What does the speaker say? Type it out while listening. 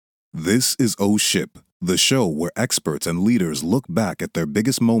This is Oh Ship, the show where experts and leaders look back at their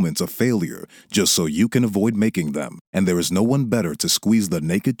biggest moments of failure just so you can avoid making them. And there is no one better to squeeze the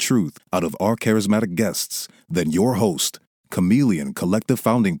naked truth out of our charismatic guests than your host, Chameleon Collective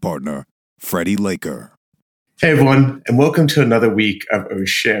founding partner, Freddie Laker. Hey everyone, and welcome to another week of Oh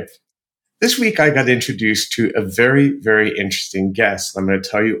Ship. This week I got introduced to a very, very interesting guest I'm going to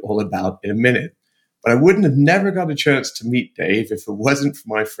tell you all about in a minute. But I wouldn't have never got a chance to meet Dave if it wasn't for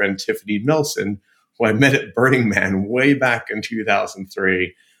my friend Tiffany Nelson, who I met at Burning Man way back in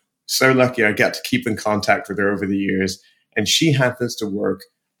 2003. So lucky I got to keep in contact with her over the years. And she happens to work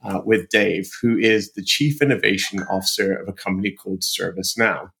with Dave, who is the Chief Innovation Officer of a company called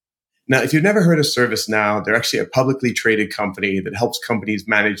ServiceNow. Now, if you've never heard of ServiceNow, they're actually a publicly traded company that helps companies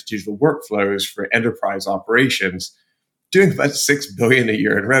manage digital workflows for enterprise operations. Doing about $6 billion a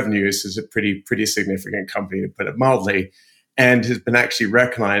year in revenues is a pretty significant company, to put it mildly, and has been actually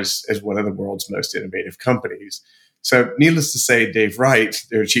recognized as one of the world's most innovative companies. So needless to say, Dave Wright,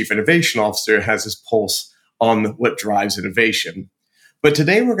 their Chief Innovation Officer, has his pulse on what drives innovation. But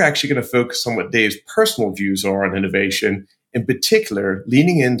today we're actually going to focus on what Dave's personal views are on innovation, in particular,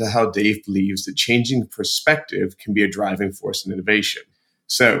 leaning into how Dave believes that changing perspective can be a driving force in innovation.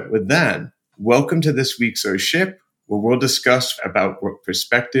 So with that, welcome to this week's Oh Ship, where we'll discuss about what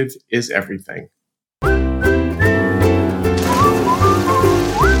perspective is everything.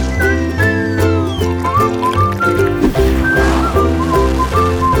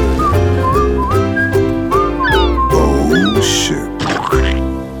 Oh Ship.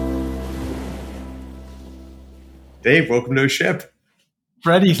 Dave, welcome to Oh Ship.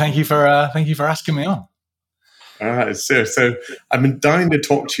 Freddie, thank you for asking me on. So I've been dying to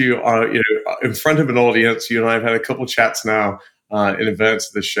talk to you, in front of an audience. You and I have had a couple chats now in advance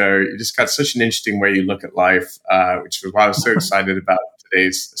of the show. You just got such an interesting way you look at life, which is why I was so excited about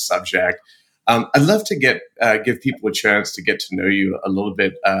today's subject. I'd love to give people a chance to get to know you a little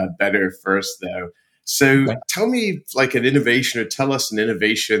bit better first, though. So tell me, like an innovation, or tell us an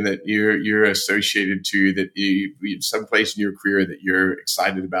innovation that you're associated to, that you someplace in your career that you're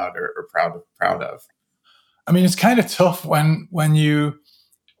excited about or proud of. I mean, it's kind of tough when you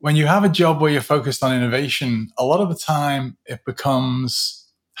have a job where you're focused on innovation. A lot of the time, it becomes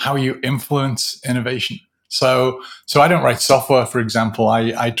how you influence innovation. So I don't write software, for example.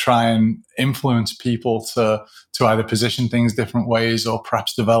 I try and influence people to either position things different ways or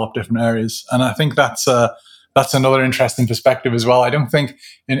perhaps develop different areas. And I think that's another interesting perspective as well. I don't think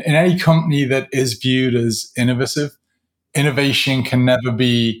in any company that is viewed as innovative, innovation can never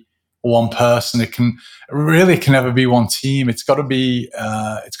be one person. It can never be one team. It's got to be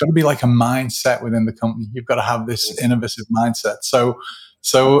like a mindset within the company. You've got to have this innovative mindset.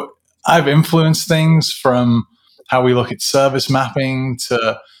 So I've influenced things from how we look at service mapping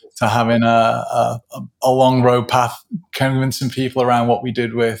to having a long road path, convincing people around what we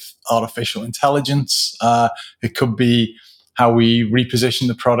did with artificial intelligence. It could be how we reposition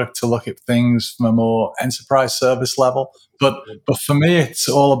the product to look at things from a more enterprise service level. But for me, it's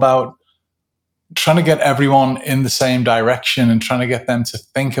all about trying to get everyone in the same direction and trying to get them to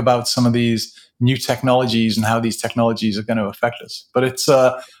think about some of these new technologies and how these technologies are going to affect us. But it's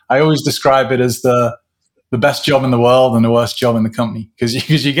I always describe it as the best job in the world and the worst job in the company,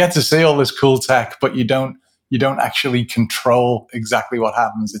 because you get to see all this cool tech, but you don't actually control exactly what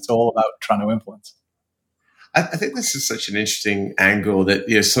happens. It's all about trying to influence. I think this is such an interesting angle that,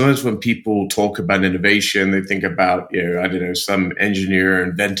 sometimes when people talk about innovation, they think about, some engineer,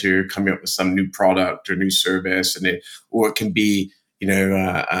 inventor coming up with some new product or new service, or it can be,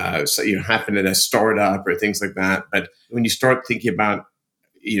 happen at a startup or things like that. But when you start thinking about,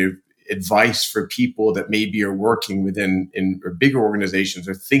 advice for people that maybe are working within or bigger organizations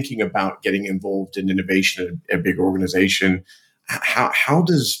or thinking about getting involved in innovation at a big organization, how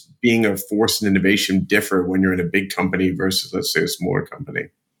does being a force in innovation differ when you're in a big company versus, let's say, a smaller company?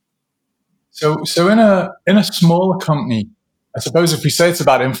 So in a smaller company, I suppose if we say it's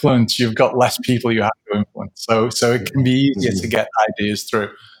about influence, you've got less people you have to influence. So it can be easier to get ideas through.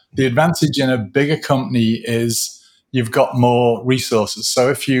 The advantage in a bigger company is you've got more resources. So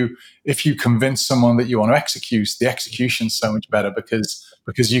if you convince someone that you want to execute, the execution's so much better because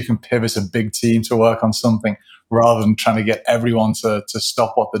you can pivot a big team to work on something rather than trying to get everyone to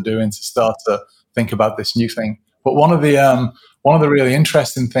stop what they're doing to start to think about this new thing. But one of the really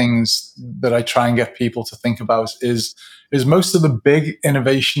interesting things that I try and get people to think about is most of the big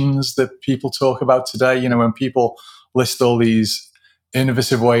innovations that people talk about today. When people list all these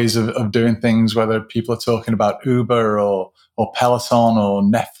innovative ways of doing things, whether people are talking about Uber or Peloton or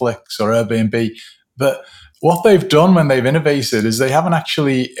Netflix or Airbnb, but what they've done when they've innovated is they haven't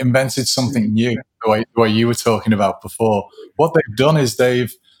actually invented something new, the way you were talking about before. What they've done is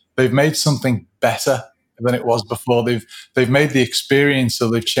they've made something better than it was before. They've made the experience, so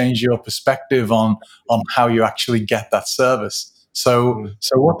they've changed your perspective on how you actually get that service. So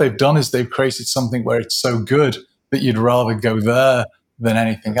what they've done is they've created something where it's so good that you'd rather go there than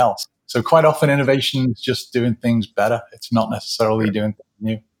anything else. So quite often innovation is just doing things better. It's not necessarily doing things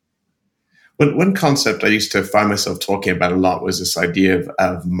new. One concept I used to find myself talking about a lot was this idea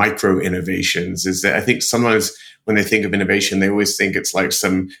of micro innovations. Is that I think sometimes when they think of innovation, they always think it's like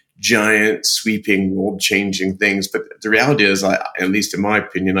some giant, sweeping, world-changing things. But the reality is, at least in my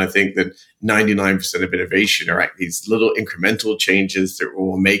opinion, I think that 99% of innovation are like these little incremental changes that we're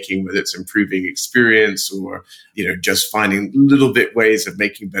all making, whether it's improving experience or, just finding little bit ways of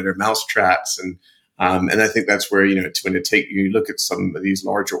making better mousetraps. And I think that's where, you look at some of these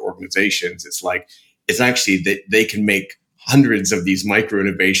larger organizations, it's actually that they can make hundreds of these micro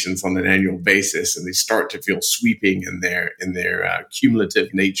innovations on an annual basis, and they start to feel sweeping in their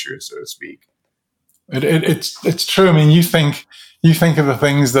cumulative nature, so to speak. It's true. I mean, you think of the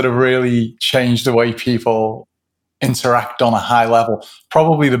things that have really changed the way people interact on a high level.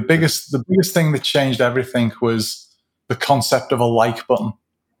 Probably the biggest thing that changed everything was the concept of a like button,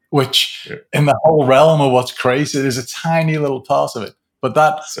 which in the whole realm of what's created is a tiny little part of it. But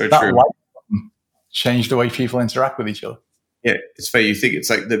that like button changed the way people interact with each other. Yeah, it's funny. You think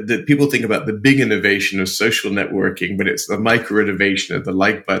it's like the people think about the big innovation of social networking, but it's the micro innovation of the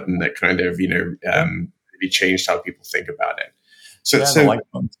like button that kind of, maybe changed how people think about it. So like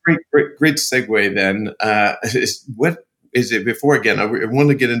great segue then. What is it before, again, I want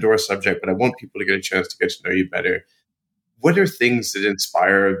to get into our subject, but I want people to get a chance to get to know you better. What are things that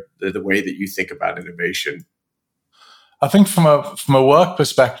inspire the way that you think about innovation? I think from a work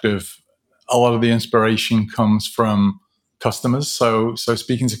perspective, a lot of the inspiration comes from customers. So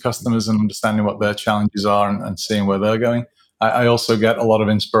speaking to customers and understanding what their challenges are and seeing where they're going. I also get a lot of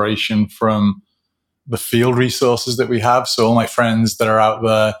inspiration from the field resources that we have. So all my friends that are out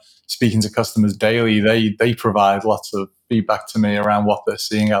there speaking to customers daily, they provide lots of feedback to me around what they're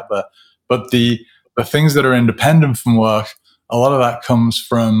seeing out there. But the things that are independent from work, a lot of that comes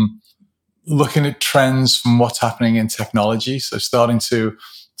from looking at trends from what's happening in technology. So starting to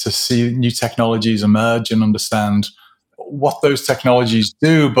see new technologies emerge and understand what those technologies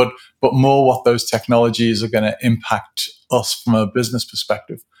do, but more what those technologies are going to impact us from a business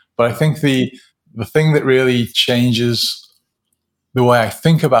perspective. But I think the thing that really changes the way I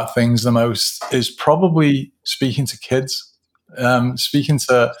think about things the most is probably speaking to kids. Speaking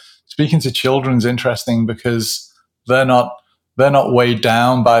to children's interesting because they're not weighed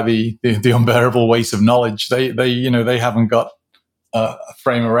down by the unbearable weight of knowledge. They haven't got a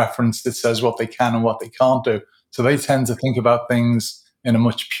frame of reference that says what they can and what they can't do. So they tend to think about things in a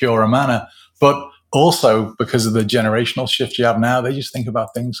much purer manner. But also, because of the generational shift you have now, they just think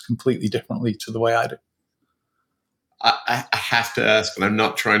about things completely differently to the way I do. I have to ask, and I'm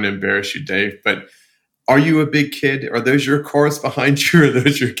not trying to embarrass you, Dave, but are you a big kid? Are those your cars behind you, or are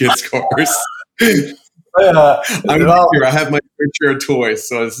those your kids' cars? I have my fair share of toys,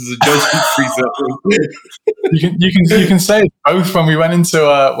 so this is a judgment-free zone. You can say both. When we went into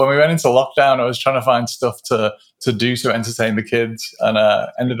lockdown, I was trying to find stuff to do to entertain the kids, and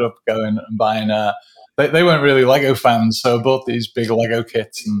ended up going and buying. They weren't really Lego fans, so I bought these big Lego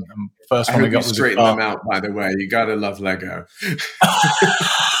kits. And first one I got was straighten them out. By the way, you gotta love Lego.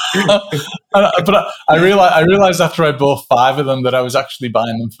 But I realized after I bought 5 of them that I was actually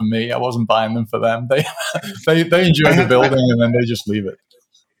buying them for me. I wasn't buying them for them. They enjoy the building and then they just leave it.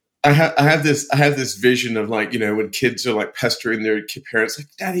 I have this vision of when kids are pestering their parents, like,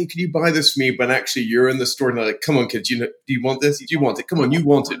 "Daddy, can you buy this for me?" But actually, you're in the store and they're like, "Come on, kids, do you want this? Do you want it? Come on, you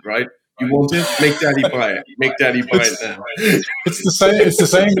want it, right? You want it? Make Daddy buy it. Make Daddy buy it now." It's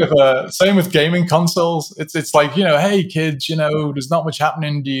the same with gaming consoles. It's like, hey kids, there's not much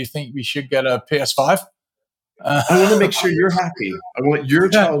happening. Do you think we should get a PS5? I want to make sure you're happy. I want your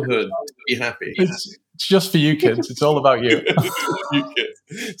childhood to be happy. It's just for you kids. It's all about you. You kids.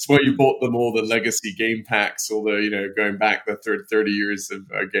 It's why you bought them all the legacy game packs, all the going back the 30 years of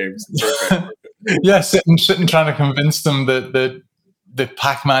games. Perfect. Yeah, sitting trying to convince them that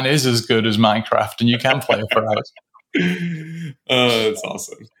Pac-Man is as good as Minecraft and you can play it for hours. Oh, that's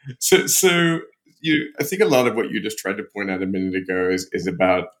awesome. So I think a lot of what you just tried to point out a minute ago is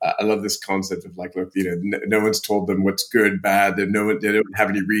about, I love this concept of look, no one's told them what's good, bad, they don't have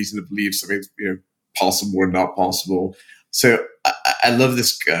any reason to believe something's possible or not possible. So I love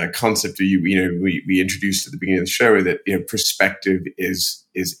this concept of we introduced at the beginning of the show that perspective is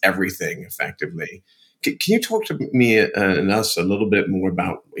everything effectively. Can you talk to me and us a little bit more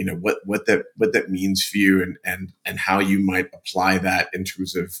about what that means for you and how you might apply that in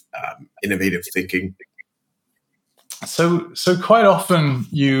terms of innovative thinking? So quite often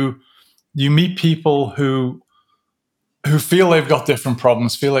you meet people who feel they've got different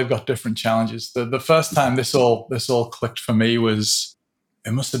problems, feel they've got different challenges. The first time this all clicked for me was,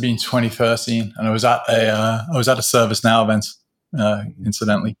 it must have been 2013, and I was at a ServiceNow event,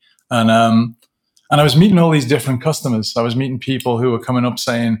 incidentally, and I was meeting all these different customers. I was meeting people who were coming up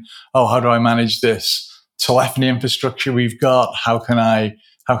saying, "Oh, how do I manage this telephony infrastructure we've got? How can I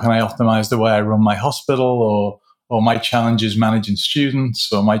optimize the way I run my hospital, or my challenges managing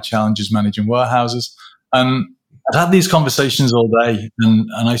students, or my challenges managing warehouses?" And I've had these conversations all day, and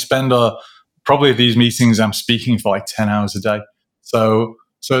I spend probably at these meetings I'm speaking for like 10 hours a day. So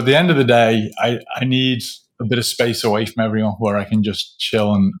at the end of the day, I need a bit of space away from everyone where I can just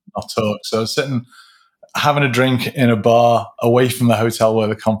chill and not talk. So I was sitting having a drink in a bar away from the hotel where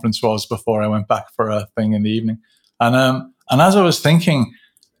the conference was before I went back for a thing in the evening. And as I was thinking,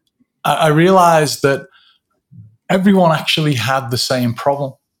 I realized that everyone actually had the same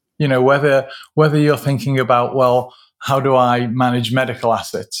problem. Whether you're thinking about, well, how do I manage medical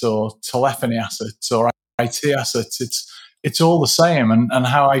assets or telephony assets or IT assets? It's all the same. And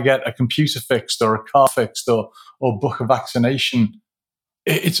how I get a computer fixed or a car fixed or book a vaccination,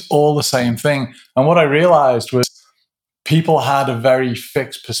 it's all the same thing. And what I realized was people had a very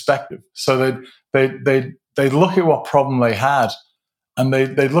fixed perspective. So they'd look at what problem they had, and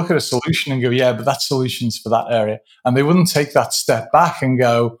they'd look at a solution and go, yeah, but that solution's for that area. And they wouldn't take that step back and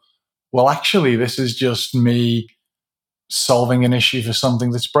go, well, actually, this is just me solving an issue for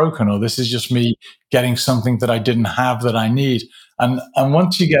something that's broken, or this is just me getting something that I didn't have that I need. And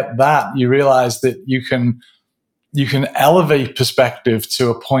once you get that, you realize that you can elevate perspective to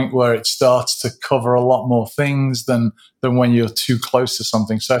a point where it starts to cover a lot more things than when you're too close to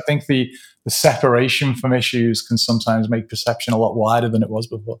something. So I think the separation from issues can sometimes make perception a lot wider than it was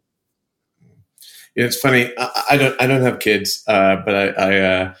before. Yeah, it's funny. I don't have kids, but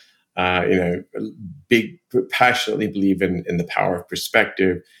I passionately believe in the power of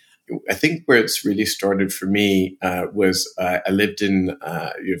perspective. I think where it's really started for me was I lived in,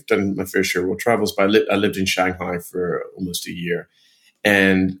 you've done my fair share of world travels, but I lived in Shanghai for almost a year.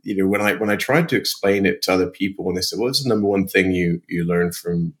 And, when I tried to explain it to other people, and they said, what's the number one thing you learned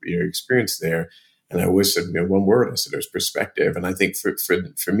from your experience there? And I always said, one word. I said, there's perspective. And I think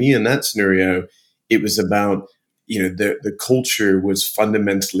for me in that scenario, it was about, the culture was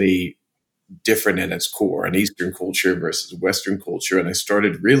fundamentally different at its core, an Eastern culture versus Western culture. And I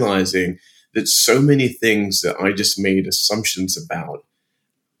started realizing that so many things that I just made assumptions about,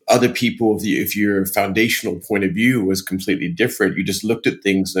 other people, if your foundational point of view was completely different, you just looked at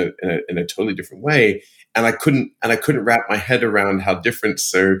things in a totally different way. And I couldn't wrap my head around how different,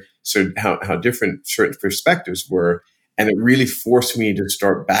 how different certain perspectives were. And it really forced me to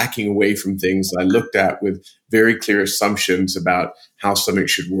start backing away from things I looked at with very clear assumptions about how something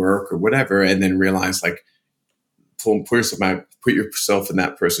should work or whatever, and then realize, like, put yourself in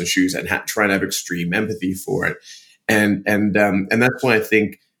that person's shoes and try and have extreme empathy for it. And that's why I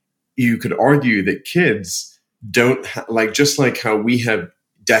think you could argue that kids don't just like how we have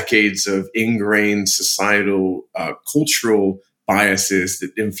decades of ingrained societal, cultural biases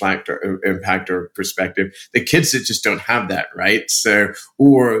that impact our perspective. The kids that just don't have that, right? So,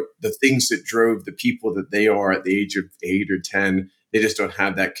 or the things that drove the people that they are at the age of 8 or 10, they just don't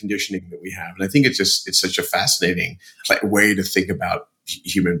have that conditioning that we have. And I think it's such a fascinating way to think about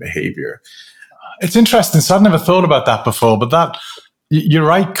human behavior. It's interesting. So I've never thought about that before, but you're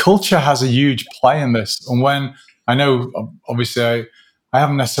right. Culture has a huge play in this. And when I know, obviously, I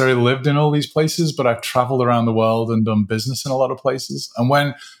haven't necessarily lived in all these places, but I've traveled around the world and done business in a lot of places. And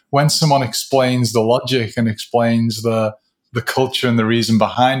when someone explains the logic and explains the culture and the reason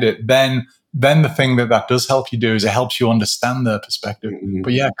behind it, then the thing that does help you do is it helps you understand their perspective. Mm-hmm.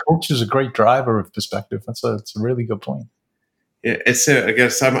 But yeah, culture is a great driver of perspective. It's a really good point. Yeah, I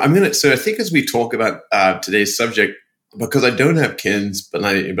guess I think as we talk about today's subject, because I don't have kids, but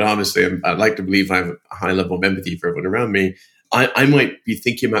obviously I'd like to believe I have a high level of empathy for everyone around me. I might be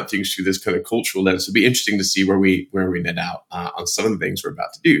thinking about things through this kind of cultural lens. It'll be interesting to see where we net out on some of the things we're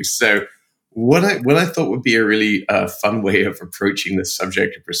about to do. So what I thought would be a really fun way of approaching this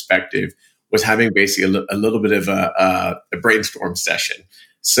subject of perspective was having basically a little bit of a brainstorm session.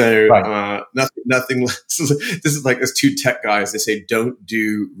 So right. Nothing. This is like there's two tech guys. They say don't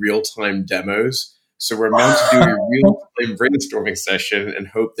do real-time demos. So we're meant to do a real-time brainstorming session and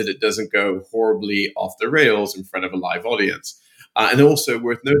hope that it doesn't go horribly off the rails in front of a live audience. And also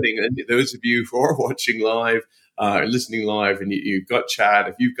worth noting, and those of you who are watching live, listening live, and you've got chat,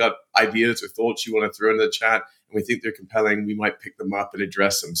 if you've got ideas or thoughts you want to throw in the chat and we think they're compelling, we might pick them up and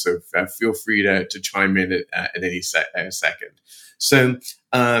address them. So feel free to chime in at any second. So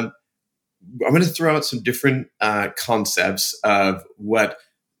I'm going to throw out some different concepts of what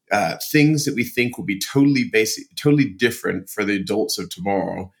things that we think will be totally different for the adults of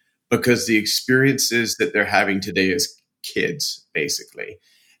tomorrow, because the experiences that they're having today as kids, basically.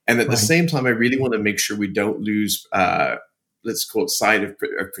 And at the same time, I really want to make sure we don't lose, let's call it sight of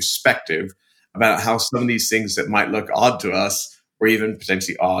perspective about how some of these things that might look odd to us, or even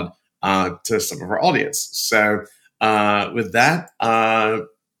potentially odd to some of our audience. So with that,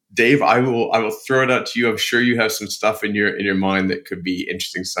 Dave, I will throw it out to you. I'm sure you have some stuff in your mind that could be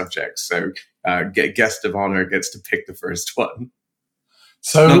interesting subjects. So guest of honor gets to pick the first one.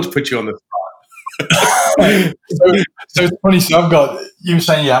 So not to put you on the spot. so it's funny. So you were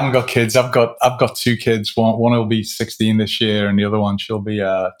saying you haven't got kids. I've got two kids. One will be 16 this year, and the other one, she'll be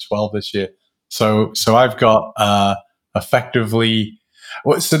 12 this year. So I've got effectively.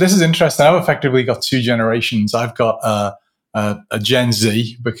 So this is interesting. I've effectively got two generations. I've got a Gen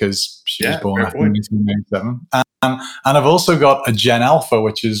Z, because she was born after 1997, and I've also got a Gen Alpha,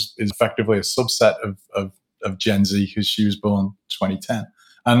 which is effectively a subset of Gen Z, because she was born 2010.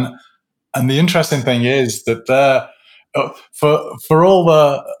 And the interesting thing is that for all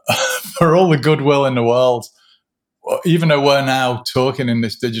the goodwill in the world, even though we're now talking in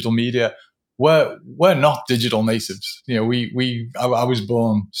this digital media, we're not digital natives. You know, I was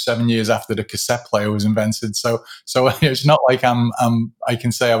born 7 years after the cassette player was invented. So it's not like I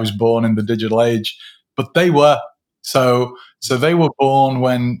can say I was born in the digital age, but they were. So they were born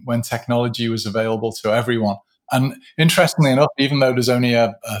when technology was available to everyone. And interestingly enough, even though there's only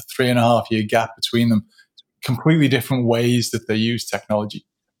a 3.5 year gap between them, completely different ways that they use technology.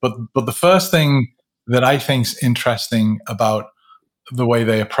 But the first thing that I think is interesting about the way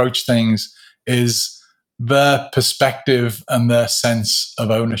they approach things is their perspective and their sense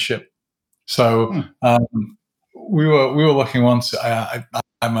of ownership. So we were looking once.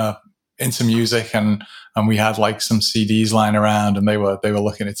 I'm into music, and we had like some CDs lying around, and they were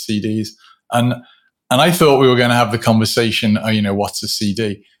looking at CDs, and I thought we were going to have the conversation, what's a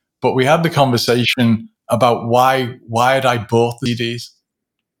CD? But we had the conversation about why had I bought the CDs?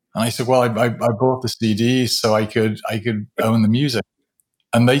 And I said, well, I bought the CDs so I could own the music.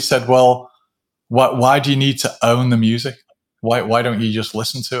 And they said, well, why do you need to own the music? Why don't you just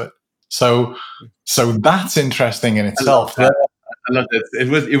listen to it? So that's interesting in itself. I love that.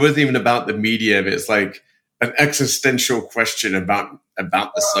 It wasn't even about the medium. It's like an existential question about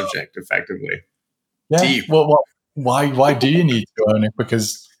the subject, effectively. Yeah. Deep. Well, why do you need to own it?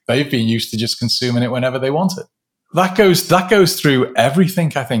 Because they've been used to just consuming it whenever they want it. That goes through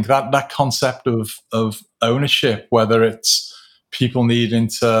everything. I think that concept of ownership, whether it's people needing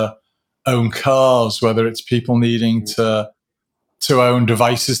to own cars, whether it's people needing to own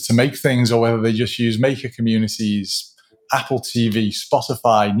devices to make things, or whether they just use maker communities, Apple TV,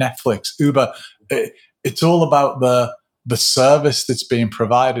 Spotify, Netflix, Uber. It's all about the service that's being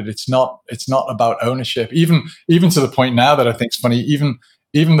provided. It's not about ownership. Even to the point now that I think is funny.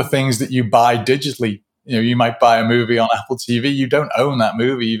 Even the things that you buy digitally. You might buy a movie on Apple TV. You don't own that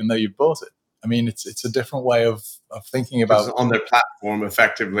movie, even though you bought it. I mean, it's a different way of thinking about it. On their platform,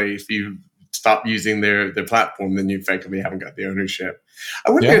 effectively, if you stop using their platform, then you effectively haven't got the ownership.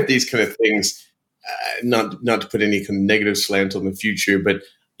 I wonder if these kind of things, not to put any kind of negative slant on the future, but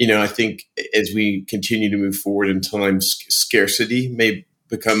I think as we continue to move forward in time, scarcity may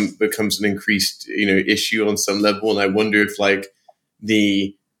becomes an increased issue on some level, and I wonder if like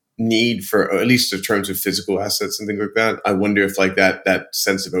the need for, or at least in terms of physical assets and things like that, I wonder if like that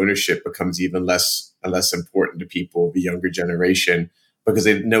sense of ownership becomes even less important to people of the younger generation, because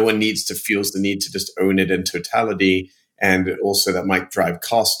no one feels the need to just own it in totality. And also that might drive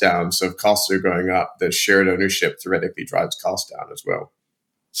costs down. So if costs are going up, the shared ownership theoretically drives costs down as well.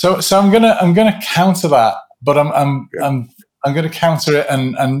 So I'm gonna counter that, but I'm gonna counter it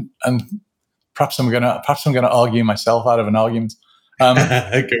and perhaps I'm gonna argue myself out of an argument. Go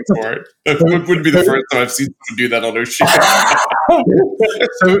for it. It wouldn't be the first time I've seen someone do that on our show.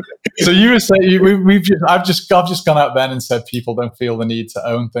 So you were saying I've just gone out then and said people don't feel the need to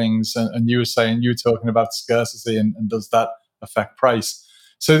own things, and you were saying, you were talking about scarcity and does that affect price?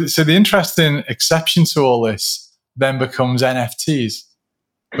 So the interesting exception to all this then becomes NFTs,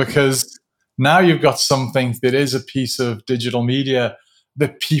 because now you've got something that is a piece of digital media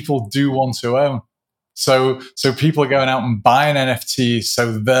that people do want to own. So people are going out and buying NFTs,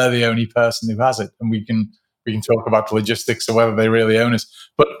 so they're the only person who has it, and we can we can talk about the logistics of whether they really own us.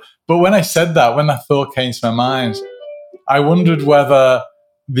 But when I said that, when that thought came to my mind, I wondered whether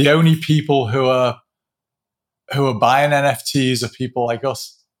the only people who are buying NFTs are people like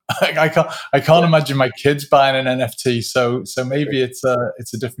us. I can't imagine my kids buying an NFT. So maybe it's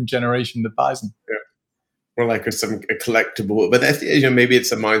a different generation that buys them. Yeah. Or like a collectible, but maybe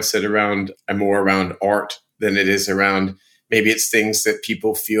it's a mindset around art than it is around. Maybe it's things that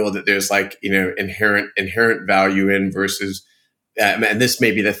people feel that there's like inherent value in versus. And this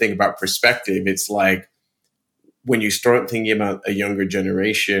may be the thing about perspective. It's like when you start thinking about a younger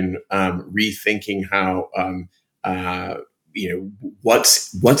generation, rethinking how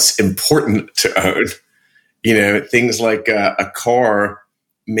what's important to own. Things like a car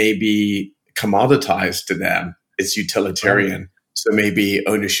may be commoditized to them. It's utilitarian. So maybe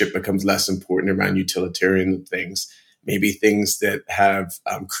ownership becomes less important around utilitarian things. Maybe things that have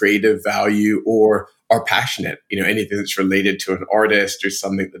creative value or are passionate, anything that's related to an artist or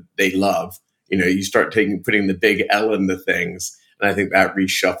something that they love. You start putting the big L in the things. And I think that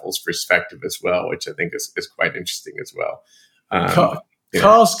reshuffles perspective as well, which I think is quite interesting as well.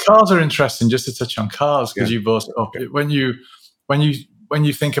 Cars are interesting, just to touch on cars, because you brought it up. When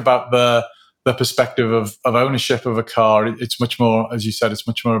you think about the perspective of ownership of a car, it's much more, as you said, it's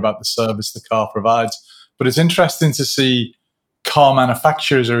much more about the service the car provides. But it's interesting to see car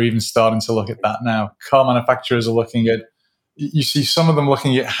manufacturers are even starting to look at that now. Car manufacturers are looking at, you see some of them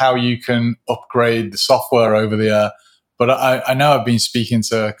looking at how you can upgrade the software over the air. But I know I've been speaking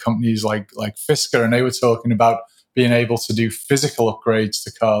to companies like Fisker, and they were talking about being able to do physical upgrades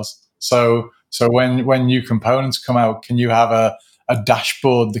to cars. So when new components come out, can you have a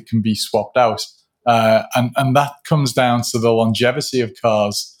dashboard that can be swapped out? And that comes down to the longevity of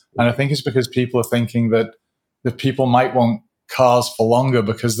cars. And I think it's because people are thinking that people might want cars for longer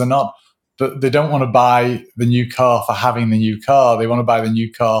because they don't want to buy the new car for having the new car. They want to buy the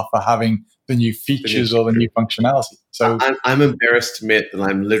new car for having the new features or the new functionality. So I'm embarrassed to admit that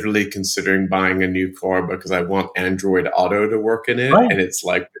I'm literally considering buying a new car because I want Android Auto to work in it. Right. And it's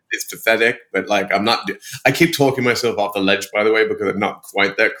pathetic, but I keep talking myself off the ledge, by the way, because I'm not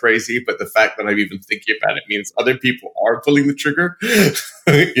quite that crazy. But the fact that I'm even thinking about it means other people are pulling the trigger, and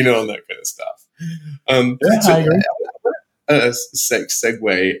that kind of stuff. I agree.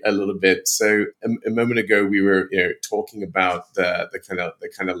 Segue a little bit. So a moment ago we were talking about the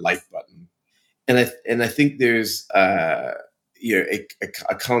kind of like button, and I think there's a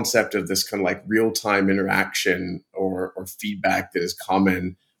concept of this kind of like real time interaction or feedback that is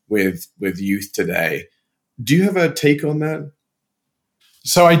common with youth today. Do you have a take on that?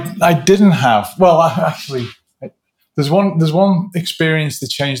 So I didn't have. Well, actually. There's one experience that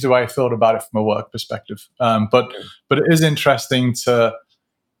changed the way I thought about it from a work perspective. But it is interesting to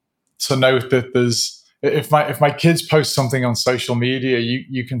note that there's if my kids post something on social media,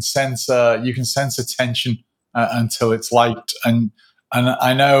 you can sense attention until it's liked, and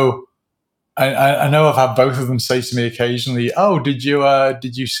I know I've had both of them say to me occasionally, "Oh, did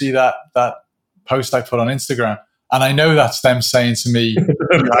you see that post I put on Instagram?" And I know that's them saying to me, you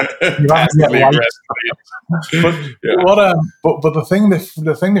haven't yet liked. But the thing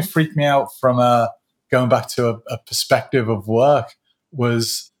that freaked me out from going back to a perspective of work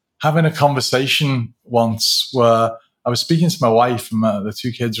was having a conversation once where I was speaking to my wife and the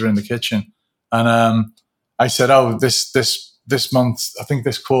two kids were in the kitchen, and I said, "Oh, this month, I think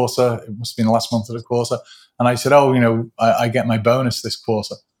this quarter, it must have been the last month of the quarter," and I said, "Oh, I get my bonus this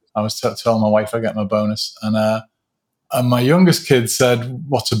quarter." I was telling my wife I get my bonus, and my youngest kid said,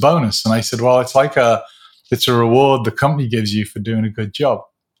 "What's a bonus?" And I said, "Well, it's a reward the company gives you for doing a good job."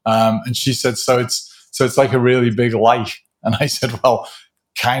 And she said, "So it's like a really big like." And I said, "Well,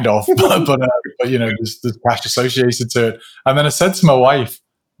 kind of, but there's cash associated to it." And then I said to my wife,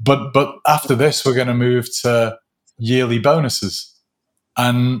 "But after this, we're going to move to yearly bonuses."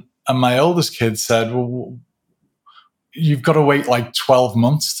 And my oldest kid said, "Well, you've got to wait like 12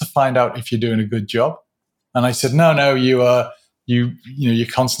 months to find out if you're doing a good job." And I said, no, you're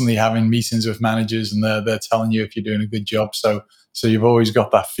constantly having meetings with managers and they're telling you if you're doing a good job. So you've always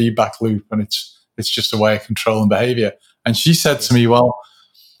got that feedback loop, and it's just a way of controlling behavior. And she said to me, well,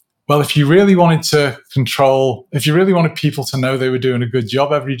 if you really wanted people to know they were doing a good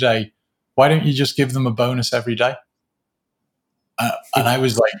job every day, why don't you just give them a bonus every day? And I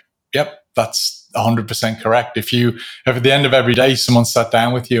was like, yep, that's 100% correct. If at the end of every day, someone sat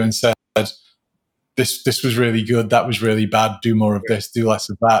down with you and said, this was really good, that was really bad, do more of this, do less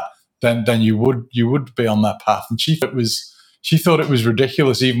of that, then you would be on that path. And she thought it was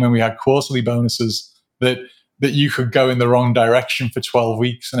ridiculous, even when we had quarterly bonuses, that that you could go in the wrong direction for 12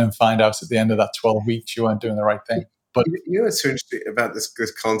 weeks and then find out at the end of that 12 weeks you weren't doing the right thing. But what's so interesting about this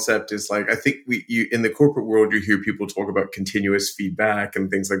concept is, like, I think in the corporate world, you hear people talk about continuous feedback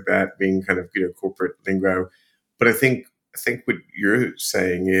and things like that being kind of, corporate lingo. But I think what you're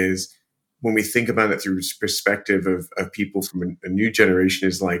saying is, when we think about it through this perspective of people from a new generation,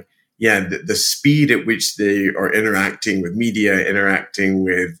 is like, yeah, the speed at which they are interacting with media, interacting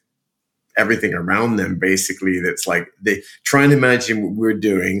with everything around them, basically, that's like they try and imagine what we're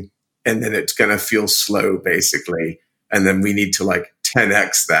doing, and then it's going to feel slow, basically. And then we need to like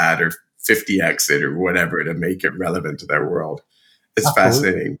 10x that or 50x it or whatever to make it relevant to their world. It's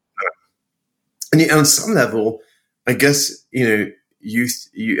fascinating. And on some level, I guess, youth,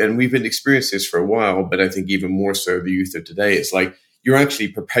 and we've been experiencing this for a while, but I think even more so the youth of today, it's like you're actually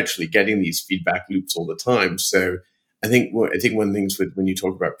perpetually getting these feedback loops all the time. So I think one of the things when you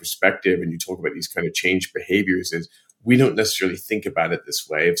talk about perspective and you talk about these kind of changed behaviors is we don't necessarily think about it this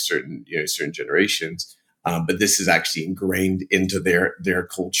way of certain generations, but this is actually ingrained into their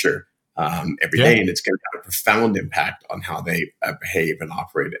culture every day, and it's going to have a profound impact on how they behave and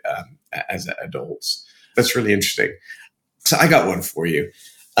operate as adults. That's really interesting. So I got one for you.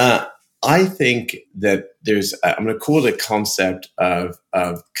 I think that I'm going to call it a concept of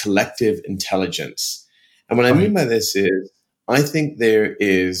collective intelligence. And what I mean by this is, I think there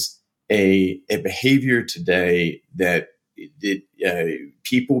is a behavior today that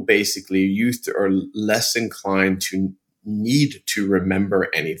people, basically youth, are less inclined to need to remember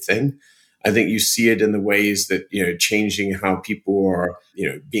anything. I think you see it in the ways that, changing how people are,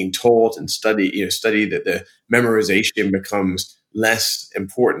 being taught and study that the memorization becomes less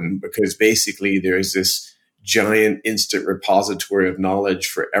important, because basically there's this giant instant repository of knowledge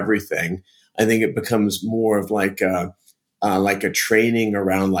for everything. I think it becomes more of like a training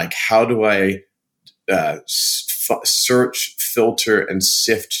around, like, how do I search, filter, and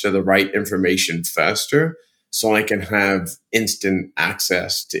sift to the right information faster, so I can have instant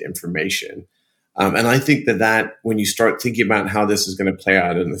access to information. And I think that when you start thinking about how this is going to play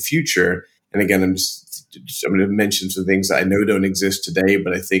out in the future, and again, I'm going to mention some things that I know don't exist today,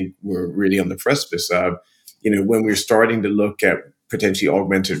 but I think we're really on the precipice of, when we're starting to look at potentially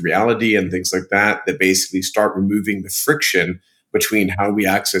augmented reality and things like that basically start removing the friction between how we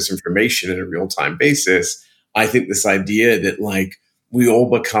access information on a real-time basis. I think this idea that, like, we all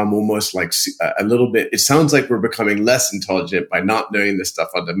become almost like a little bit, it sounds like we're becoming less intelligent by not knowing this stuff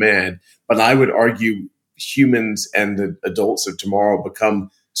on demand. But I would argue humans and the adults of tomorrow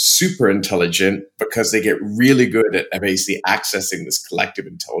become super intelligent because they get really good at basically accessing this collective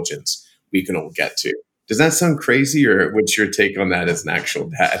intelligence we can all get to. Does that sound crazy, or what's your take on that as an actual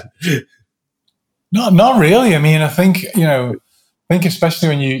dad? Not really. I mean, I think, especially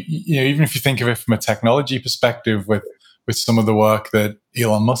when you even if you think of it from a technology perspective with some of the work that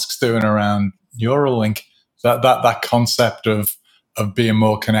Elon Musk's doing around Neuralink, that concept of being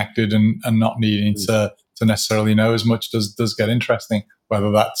more connected and not needing to necessarily know as much does get interesting,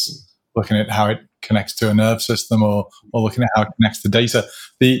 whether that's looking at how it connects to a nerve system or looking at how it connects to data.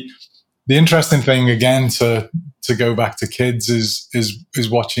 The interesting thing, again, to go back to kids is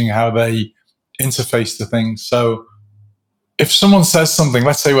watching how they interface to things. So if someone says something,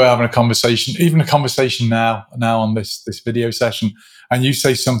 let's say we're having a conversation, even a conversation now on this video session, and you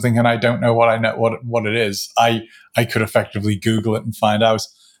say something and I don't know what it is, I could effectively Google it and find out.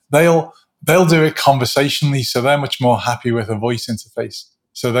 They'll do it conversationally, so they're much more happy with a voice interface.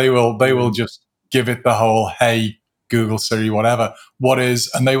 So they will just give it the whole, hey, Google, Siri, whatever, what is,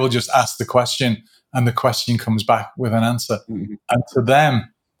 and they will just ask the question, and the question comes back with an answer. Mm-hmm. And to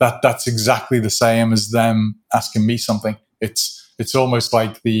them, that's exactly the same as them asking me something. It's almost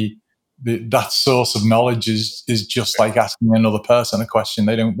like that source of knowledge is just like asking another person a question.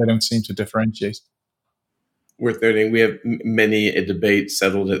 They don't seem to differentiate. Worth noting, we have many a debate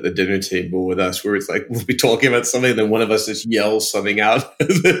settled at the dinner table with us where it's like we'll be talking about something, and then one of us just yells something out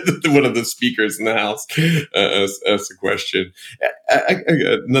to one of the speakers in the house as a question.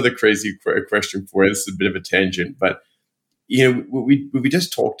 Another crazy question for you. This is a bit of a tangent, but what we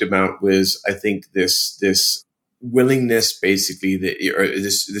just talked about was, I think, this willingness, basically,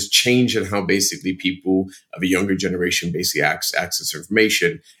 this change in how basically people of a younger generation basically access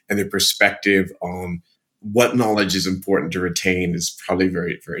information, and their perspective on what knowledge is important to retain is probably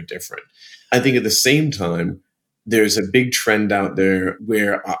very, very different. I think at the same time, there's a big trend out there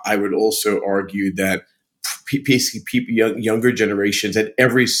where I would also argue that basically people, younger generations, and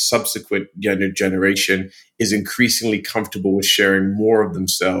every subsequent younger generation is increasingly comfortable with sharing more of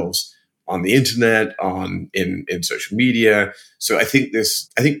themselves on the internet, in social media. So I think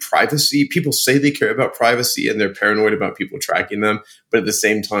privacy, people say they care about privacy and they're paranoid about people tracking them. But at the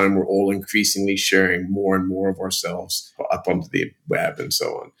same time, we're all increasingly sharing more and more of ourselves up onto the web and so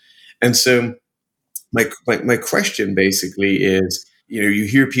on. And so my question basically is, you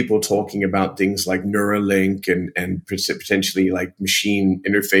hear people talking about things like Neuralink and potentially like machine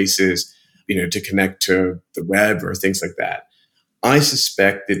interfaces, to connect to the web or things like that. I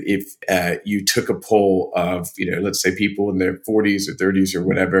suspect that if you took a poll of, let's say people in their 40s or 30s or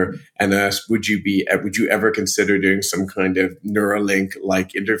whatever, and asked, would you ever consider doing some kind of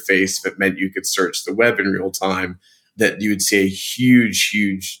Neuralink-like interface that meant you could search the web in real time, that you would see a huge,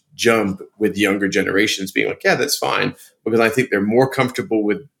 huge jump with younger generations being like, yeah, that's fine, because I think they're more comfortable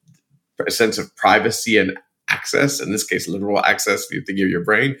with a sense of privacy and access, in this case, literal access to give your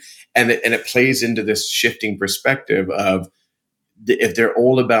brain. And it plays into this shifting perspective of, if they're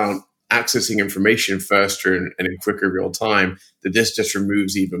all about accessing information faster and in quicker real time, that this just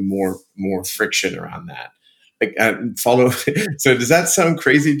removes even more friction around that. So does that sound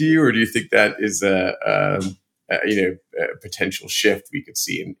crazy to you, or do you think that is a potential shift we could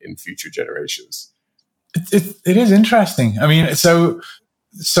see in future generations? It is interesting. I mean, so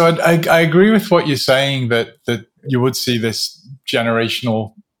I agree with what you're saying, that you would see this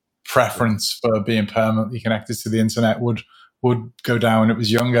generational preference for being permanently connected to the internet would go down when it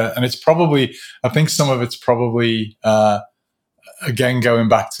was younger. And it's probably, I think some of it's probably, again, going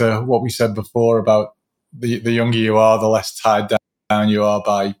back to what we said before about the younger you are, the less tied down you are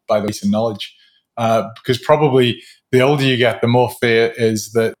by the weight of knowledge. Because probably the older you get, the more fear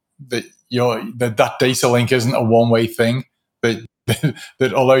is that that data link isn't a one-way thing,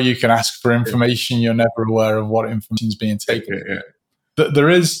 that although you can ask for information, you're never aware of what information is being taken. Yeah.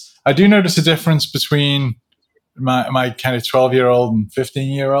 I do notice a difference between my kind of 12-year-old and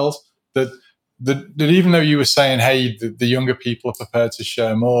 15-year-old, that even though you were saying, hey, the younger people are prepared to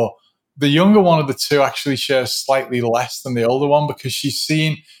share more, the younger one of the two actually shares slightly less than the older one, because she's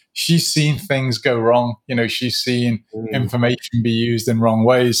seen things go wrong. She's seen information be used in wrong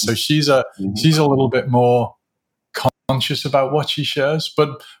ways. So she's a little bit more conscious about what she shares.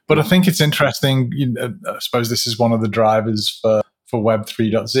 But I think it's interesting. I suppose this is one of the drivers for Web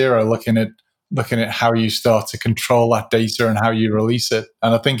 3.0, looking at how you start to control that data and how you release it.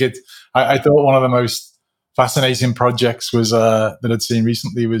 And I think I thought one of the most fascinating projects was that I'd seen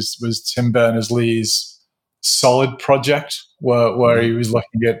recently was Tim Berners-Lee's Solid project, where he was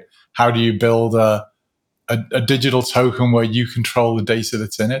looking at how do you build a digital token where you control the data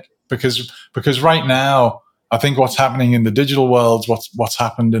that's in it. Because right now, I think what's happening in the digital world is what's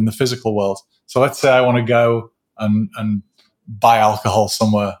happened in the physical world. So let's say I want to go and buy alcohol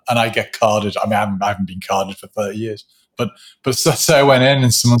somewhere and I get carded. I mean, I haven't been carded for 30 years, but let's say I went in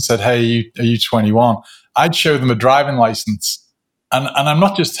and someone said, hey, are you 21? I'd show them a driving license. And I'm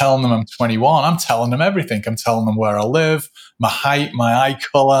not just telling them I'm 21. I'm telling them everything. I'm telling them where I live, my height, my eye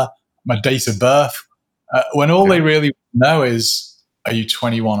color, my date of birth. When all they really know is, are you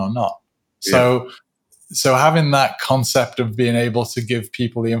 21 or not? Yeah. So having that concept of being able to give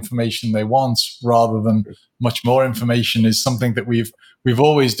people the information they want rather than much more information is something that we've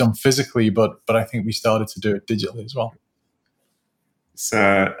always done physically, but I think we started to do it digitally as well.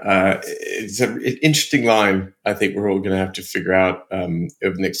 It's an interesting line. I think we're all going to have to figure out over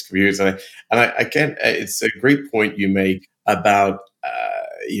the next few years. And I can't. It's a great point you make about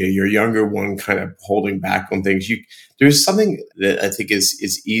your younger one kind of holding back on things. There's something that I think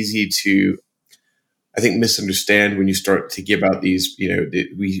is easy to, I think, misunderstand when you start thinking about these.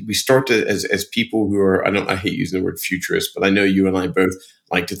 We start to as people who are, I hate using the word futurist, but I know you and I both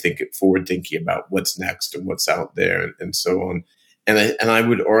like to think forward thinking about what's next and what's out there and so on. And I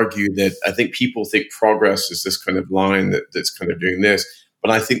would argue that I think people think progress is this kind of line that's kind of doing this,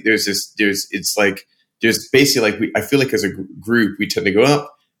 but I think there's basically I feel like as a group we tend to go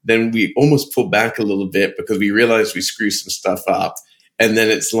up, then we almost pull back a little bit because we realize we screw some stuff up, and then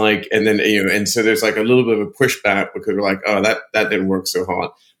it's like, and so there's like a little bit of a pushback because we're like, oh, that didn't work so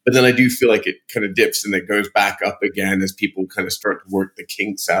hard. But then I do feel like it kind of dips and it goes back up again as people kind of start to work the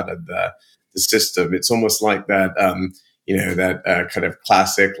kinks out of the system. It's almost like that. Kind of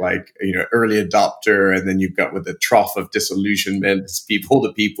classic, early adopter, and then you've got with the trough of disillusionment,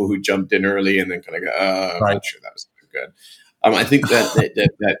 the people who jumped in early and then kind of go, I'm not sure that was good. I think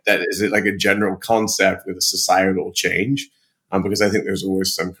that is like a general concept with a societal change, because I think there's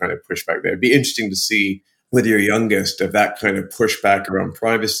always some kind of pushback there. It'd be interesting to see with your youngest if that kind of pushback around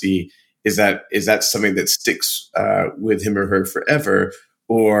privacy is that something that sticks with him or her forever.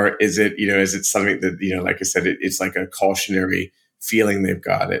 Or is it something that, like I said, it's like a cautionary feeling they've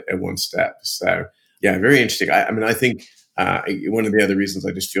got it at one step. So yeah, very interesting. I think one of the other reasons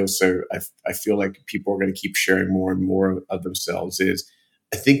I just feel I feel like people are going to keep sharing more and more of themselves is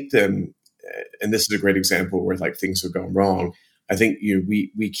I think and this is a great example where like things have gone wrong. I think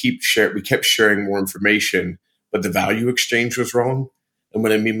we kept sharing more information, but the value exchange was wrong. And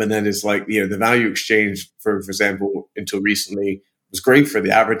what I mean by that is like, the value exchange, for example, until recently was great for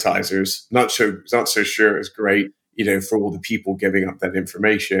the advertisers, not so sure it's great, for all the people giving up that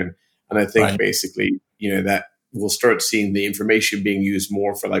information. And I think basically, that we'll start seeing the information being used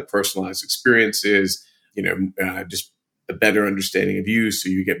more for like personalized experiences, just a better understanding of you, so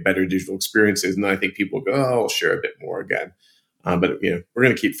you get better digital experiences. And I think people will go, oh, I'll share a bit more again. But we're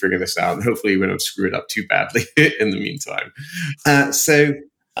going to keep figuring this out, and hopefully we don't screw it up too badly in the meantime. I'd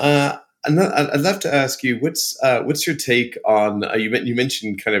love to ask you, what's your take on you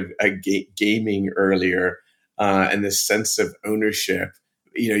mentioned kind of gaming earlier, and this sense of ownership.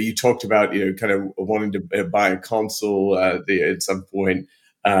 You talked about kind of wanting to buy a console at some point.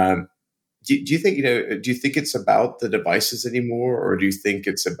 Do you think it's about the devices anymore, or do you think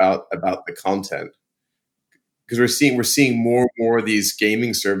it's about the content? Because we're seeing more and more of these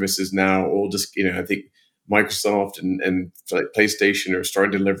gaming services now, all just I think Microsoft and like PlayStation are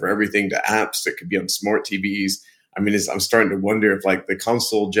starting to deliver everything to apps that could be on smart TVs. I mean, I'm starting to wonder if like the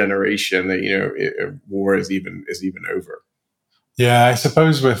console generation, war is even over. Yeah, I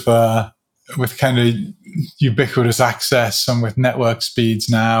suppose with kind of ubiquitous access and with network speeds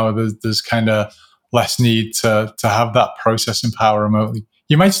now, there's kind of less need to have that processing power remotely.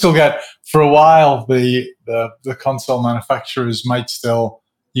 You might still get, for a while, the console manufacturers might still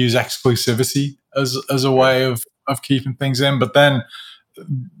use exclusivity as a way of keeping things in, but then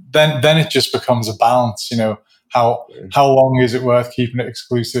it just becomes a balance. How long is it worth keeping it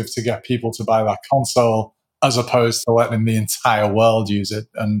exclusive to get people to buy that console, as opposed to letting the entire world use it,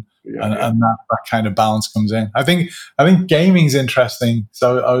 and that kind of balance comes in. I think gaming's interesting.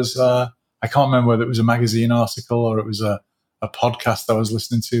 So I can't remember whether it was a magazine article or it was a podcast I was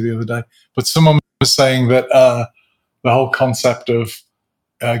listening to the other day, but someone was saying that the whole concept of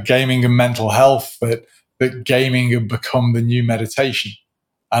gaming and mental health, that gaming had become the new meditation.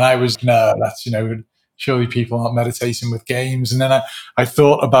 And I was, no, that's, surely people aren't meditating with games. And then I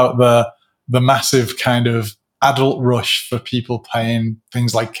thought about the massive kind of adult rush for people playing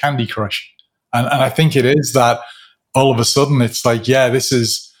things like Candy Crush. And I think it is that all of a sudden it's like, yeah,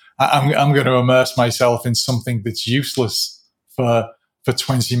 I'm going to immerse myself in something that's useless for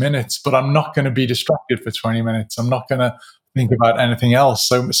 20 minutes, but I'm not going to be distracted for 20 minutes. I'm not going to think about anything else.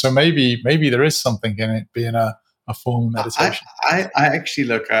 So maybe there is something in it being a form of meditation. I actually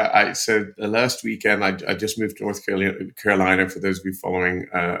look. So the last weekend I just moved to North Carolina. For those of you following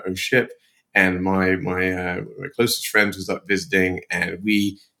OSHIP, and my closest friend was up visiting, and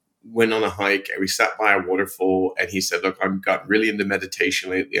we went on a hike and we sat by a waterfall. And he said, "Look, I've got really into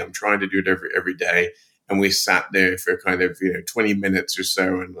meditation lately. I'm trying to do it every day." And we sat there for kind of 20 minutes or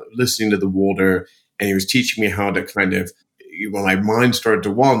so and listening to the water. And he was teaching me how to kind of, when my mind started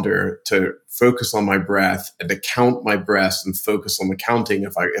to wander, to focus on my breath and to count my breaths and focus on the counting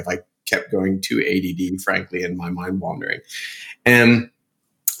if I kept going too ADD, frankly, in my mind wandering. And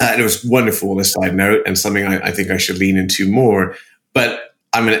it was wonderful, on a side note, and something I think I should lean into more. But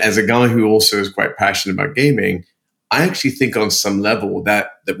I mean, as a guy who also is quite passionate about gaming, I actually think on some level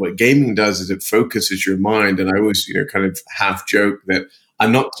that what gaming does is it focuses your mind. And I always, kind of half joke that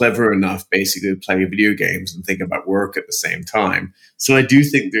I'm not clever enough basically to play video games and think about work at the same time. So I do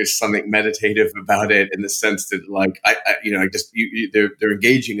think there's something meditative about it, in the sense that like, they're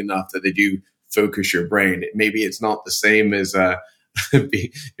engaging enough that they do focus your brain. Maybe it's not the same as, the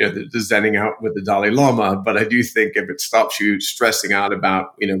zenning out with the Dalai Lama, but I do think if it stops you stressing out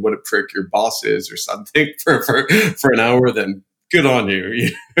about what a prick your boss is or something for an hour, then good on you.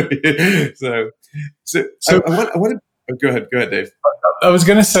 So I want to go ahead, Dave. I was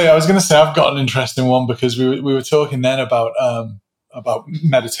going to say I've got an interesting one, because we were talking then about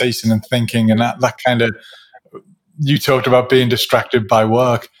meditation and thinking, and that kind of, you talked about being distracted by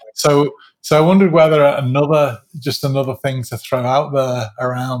work. So I wondered whether another thing to throw out there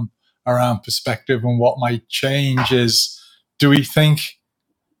around perspective and what might change is, do we think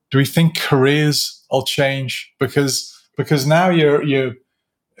careers will change? Because now you're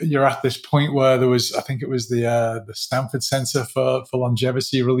at this point where there was, I think it was the Stanford Center for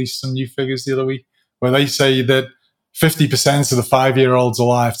Longevity released some new figures the other week, where they say that 50% of the 5-year-olds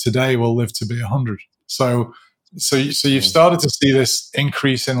alive today will live to be 100. So you've started to see this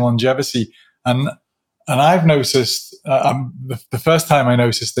increase in longevity, and I've noticed. The first time I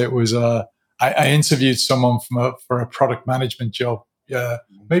noticed it was I interviewed someone for a product management job,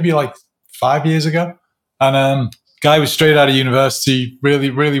 maybe like 5 years ago. And guy was straight out of university,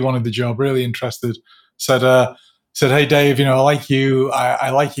 really, really wanted the job, really interested. Said, "Hey, Dave, I like you. I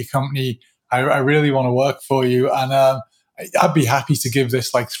like your company. I really want to work for you. And I'd be happy to give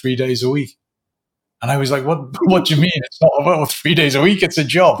this like 3 days a week." And I was like, what do you mean? It's not about 3 days a week. It's a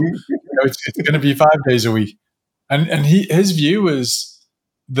job. It's going to be 5 days a week. And his view was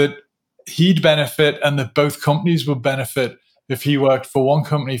that he'd benefit and that both companies would benefit if he worked for one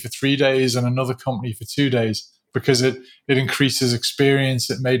company for 3 days and another company for 2 days, because it increases experience,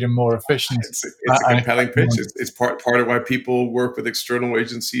 it made him more efficient. It's a compelling pitch. It's part of why people work with external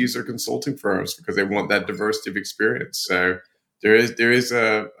agencies or consulting firms, because they want that diversity of experience. So there is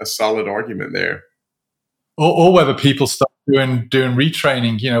a solid argument there. Or whether people start doing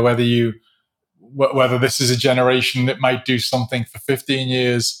retraining, whether this is a generation that might do something for 15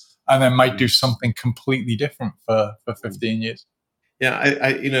 years and then might do something completely different for 15 years. Yeah,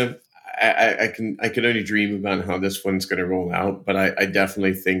 I can only dream about how this one's going to roll out, but I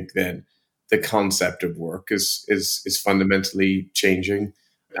definitely think that the concept of work is fundamentally changing.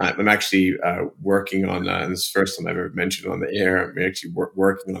 I'm actually working on, and this is the first time I've ever mentioned on the air, I'm actually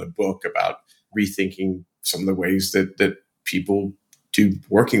working on a book about rethinking some of the ways that people do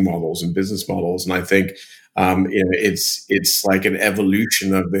working models and business models. And I think it's like an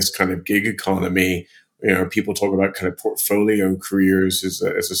evolution of this kind of gig economy. People talk about kind of portfolio careers as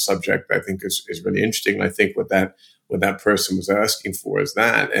a subject I think is really interesting. And I think what that person was asking for is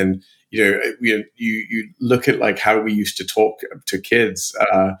that. And you look at like how we used to talk to kids,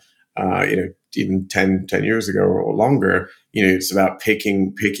 even 10 years ago or longer. It's about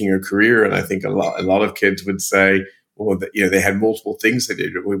picking a career, and I think a lot of kids would say, well, they had multiple things they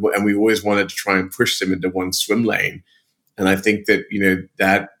did, and we always wanted to try and push them into one swim lane. And I think that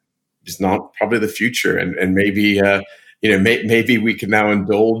that is not probably the future, and maybe maybe we can now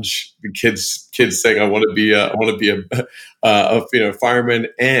indulge the kids saying, I want to be a fireman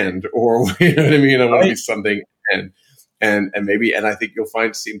or you know what I mean, I want to be something and maybe, and I think you'll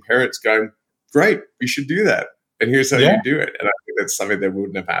find seeing parents going, great, we should do that, and here's how you do it. And I think that's something that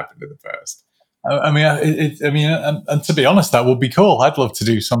wouldn't have happened in the past. And to be honest, that would be cool. I'd love to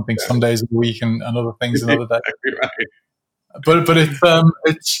do something some days of the week and other things another day. Exactly right. But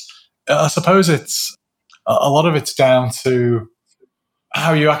it's I suppose it's a lot of it's down to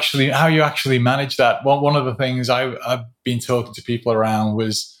how you actually manage that. One of the things I've been talking to people around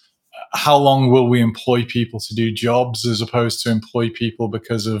was, how long will we employ people to do jobs as opposed to employ people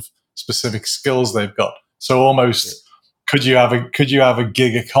because of specific skills they've got? So almost, could you have a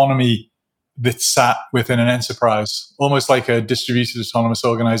gig economy that sat within an enterprise, almost like a distributed autonomous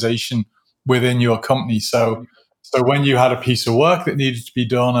organization within your company? So when you had a piece of work that needed to be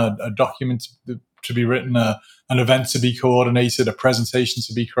done, a document to be written, an event to be coordinated, a presentation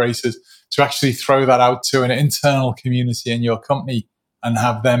to be created, to actually throw that out to an internal community in your company and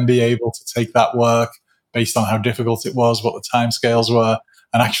have them be able to take that work based on how difficult it was, what the timescales were,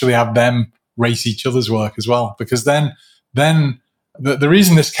 and actually have them rate each other's work as well. Because then the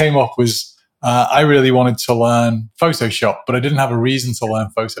reason this came up was I really wanted to learn Photoshop, but I didn't have a reason to learn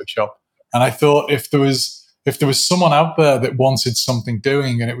Photoshop. And I thought if there was someone out there that wanted something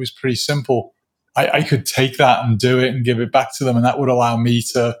doing and it was pretty simple, I could take that and do it and give it back to them, and that would allow me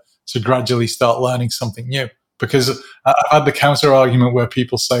to gradually start learning something new. Because I've had the counter argument where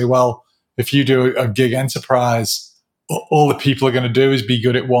people say, well, if you do a gig enterprise, all the people are going to do is be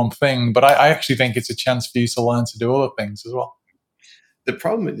good at one thing. But I actually think it's a chance for you to learn to do other things as well. The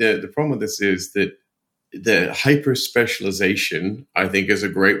problem with this is that the hyper specialization, I think, is a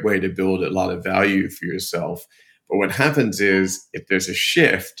great way to build a lot of value for yourself. But what happens is, if there's a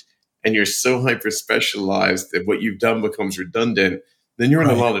shift and you're so hyper specialized that what you've done becomes redundant, then you're in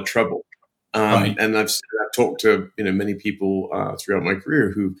a lot of trouble. And I've talked to many people throughout my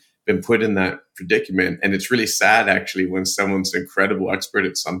career who've been put in that predicament, and it's really sad actually when someone's an incredible expert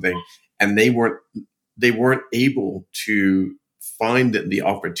at something and they weren't able to find the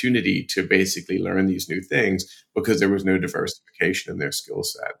opportunity to basically learn these new things because there was no diversification in their skill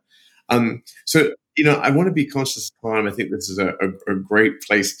set. So I want to be conscious of time. I think this is a great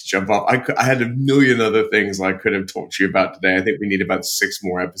place to jump off. I had a million other things I could have talked to you about today. I think we need about 6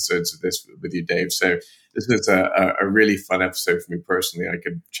 more episodes of this with you, Dave. So this was a really fun episode for me personally. I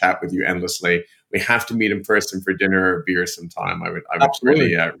could chat with you endlessly. We have to meet in person for dinner or beer sometime. I would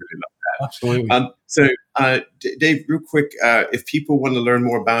really love that. Absolutely. So, Dave, real quick, if people want to learn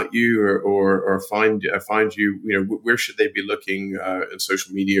more about you or find you, where should they be looking in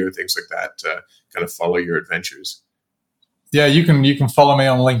social media or things like that to kind of follow your adventures? Yeah, you can follow me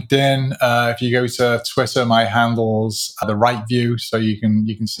on LinkedIn. If you go to Twitter, my handle's The Right View, so you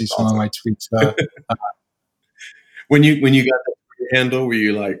can see some of my tweets there. When you got that handle, were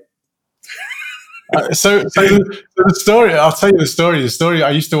you like? So the story, I'll tell you the story. The story,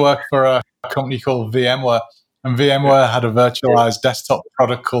 I used to work for a company called VMware, and VMware had a virtualized desktop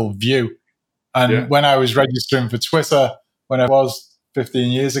product called View. And when I was registering for Twitter, when I was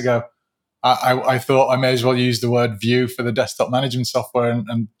 15 years ago, I thought I may as well use the word View for the desktop management software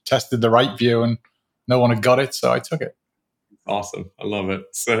and tested The Right View, and no one had got it, so I took it. Awesome. I love it.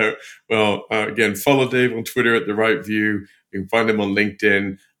 So, well, again, follow Dave on Twitter at The Right View. You can find him on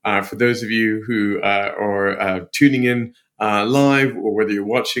LinkedIn. For those of you who are tuning in live, or whether you're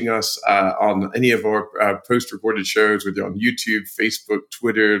watching us on any of our post-recorded shows, whether you're on YouTube, Facebook,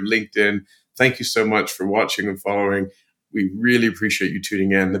 Twitter, LinkedIn, thank you so much for watching and following. We really appreciate you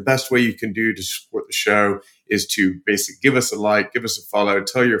tuning in. The best way you can do to support the show is to basically give us a like, give us a follow,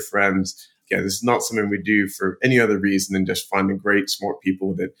 tell your friends. Again, this is not something we do for any other reason than just finding great, smart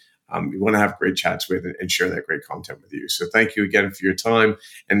people that we want to have great chats with and share that great content with you. So thank you again for your time.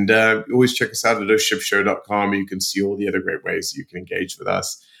 And always check us out at oshipshow.com. You can see all the other great ways you can engage with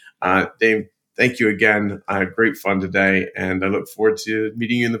us. Dave, thank you again. I had great fun today, and I look forward to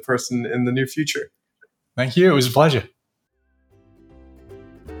meeting you in person in the near future. Thank you. It was a pleasure.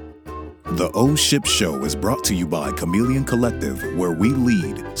 The O Ship Show is brought to you by Chameleon Collective, where we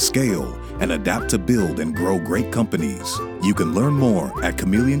lead, scale, and adapt to build and grow great companies. You can learn more at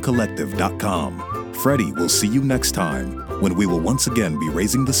chameleoncollective.com. Freddie will see you next time when we will once again be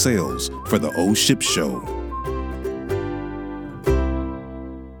raising the sails for the O Ship Show.